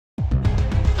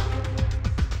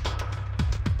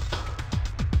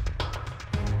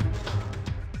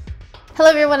Hello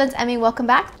everyone, it's Emmy, welcome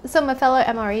back. So my fellow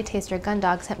MRE taster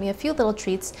Gundog sent me a few little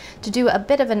treats to do a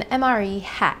bit of an MRE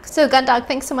hack. So Gundog,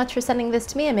 thanks so much for sending this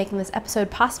to me and making this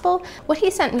episode possible. What he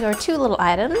sent me are two little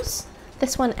items,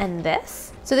 this one and this.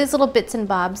 So these little bits and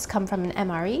bobs come from an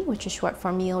MRE, which is short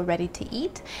for meal ready to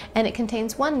eat, and it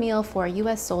contains one meal for a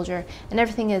US soldier, and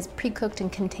everything is pre-cooked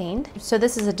and contained. So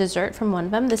this is a dessert from one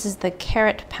of them. This is the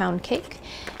carrot pound cake,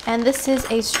 and this is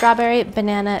a strawberry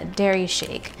banana dairy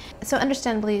shake. So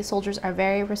understandably, soldiers are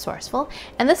very resourceful,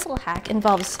 and this little hack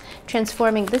involves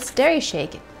transforming this dairy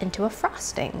shake into a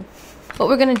frosting. What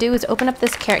we're gonna do is open up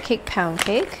this carrot cake pound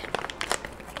cake.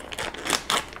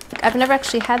 I've never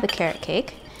actually had the carrot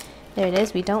cake. There it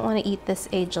is. We don't want to eat this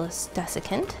ageless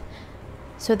desiccant.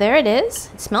 So there it is.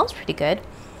 It smells pretty good.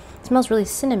 It smells really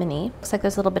cinnamony. Looks like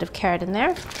there's a little bit of carrot in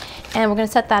there. And we're going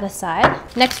to set that aside.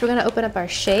 Next, we're going to open up our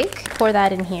shake. Pour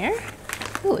that in here.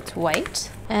 Ooh, it's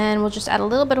white. And we'll just add a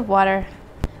little bit of water.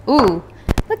 Ooh,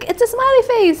 look, it's a smiley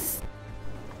face.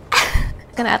 I'm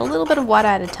going to add a little bit of water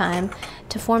at a time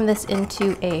to form this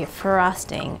into a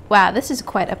frosting. Wow, this is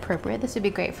quite appropriate. This would be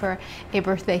great for a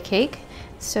birthday cake.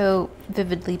 So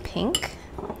vividly pink.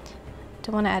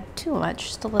 Don't want to add too much,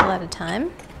 just a little at a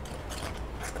time.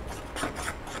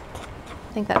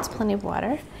 I think that's plenty of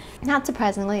water. Not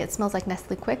surprisingly, it smells like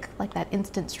Nestle Quick, like that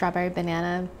instant strawberry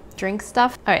banana drink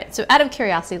stuff. All right, so out of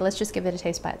curiosity, let's just give it a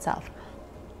taste by itself.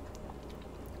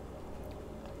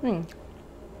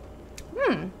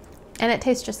 And it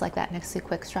tastes just like that Nestle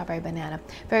Quick strawberry banana.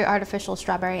 Very artificial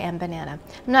strawberry and banana.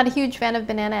 I'm not a huge fan of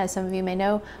banana, as some of you may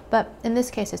know, but in this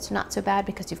case it's not so bad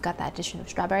because you've got that addition of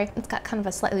strawberry. It's got kind of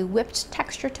a slightly whipped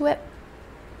texture to it,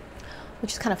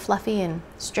 which is kind of fluffy and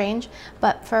strange,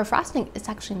 but for a frosting, it's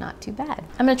actually not too bad.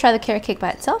 I'm gonna try the carrot cake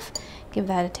by itself, give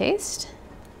that a taste.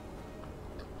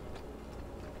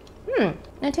 And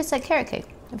it tastes like carrot cake.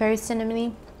 Very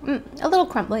cinnamony, a little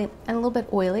crumbly, and a little bit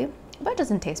oily, but it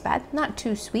doesn't taste bad, not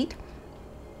too sweet.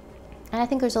 And I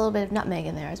think there's a little bit of nutmeg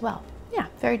in there as well. Yeah,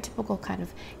 very typical kind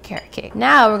of carrot cake.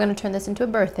 Now we're gonna turn this into a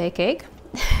birthday cake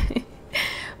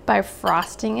by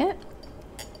frosting it.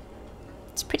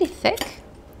 It's pretty thick.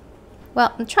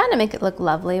 Well, I'm trying to make it look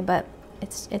lovely, but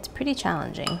it's pretty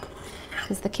challenging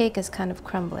because the cake is kind of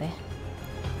crumbly.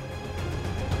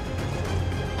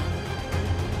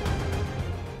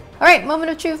 All right,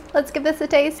 moment of truth. Let's give this a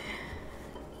taste.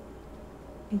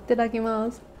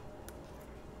 Itadakimasu.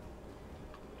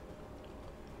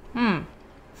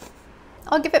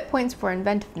 I'll give it points for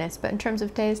inventiveness, but in terms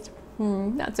of taste,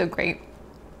 not so great.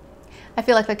 I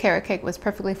feel like the carrot cake was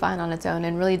perfectly fine on its own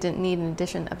and really didn't need an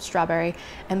addition of strawberry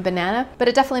and banana, but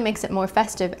it definitely makes it more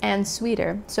festive and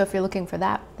sweeter. So if you're looking for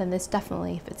that, then this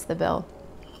definitely fits the bill.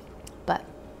 But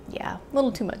yeah, a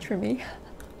little too much for me.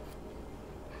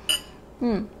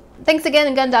 Thanks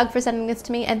again, Gundog, for sending this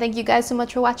to me, and thank you guys so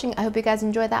much for watching. I hope you guys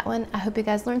enjoyed that one. I hope you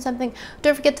guys learned something.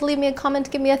 Don't forget to leave me a comment,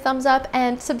 give me a thumbs up,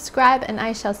 and subscribe, and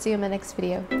I shall see you in my next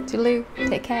video. Toodaloo,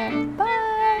 take care,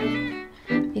 bye!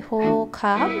 The whole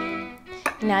cob.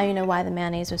 Now you know why the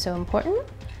mayonnaise was so important,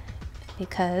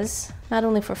 because not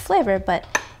only for flavor, but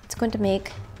it's going to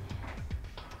make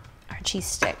our cheese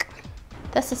stick.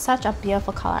 This is such a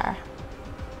beautiful color.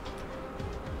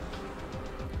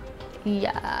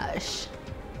 Yes.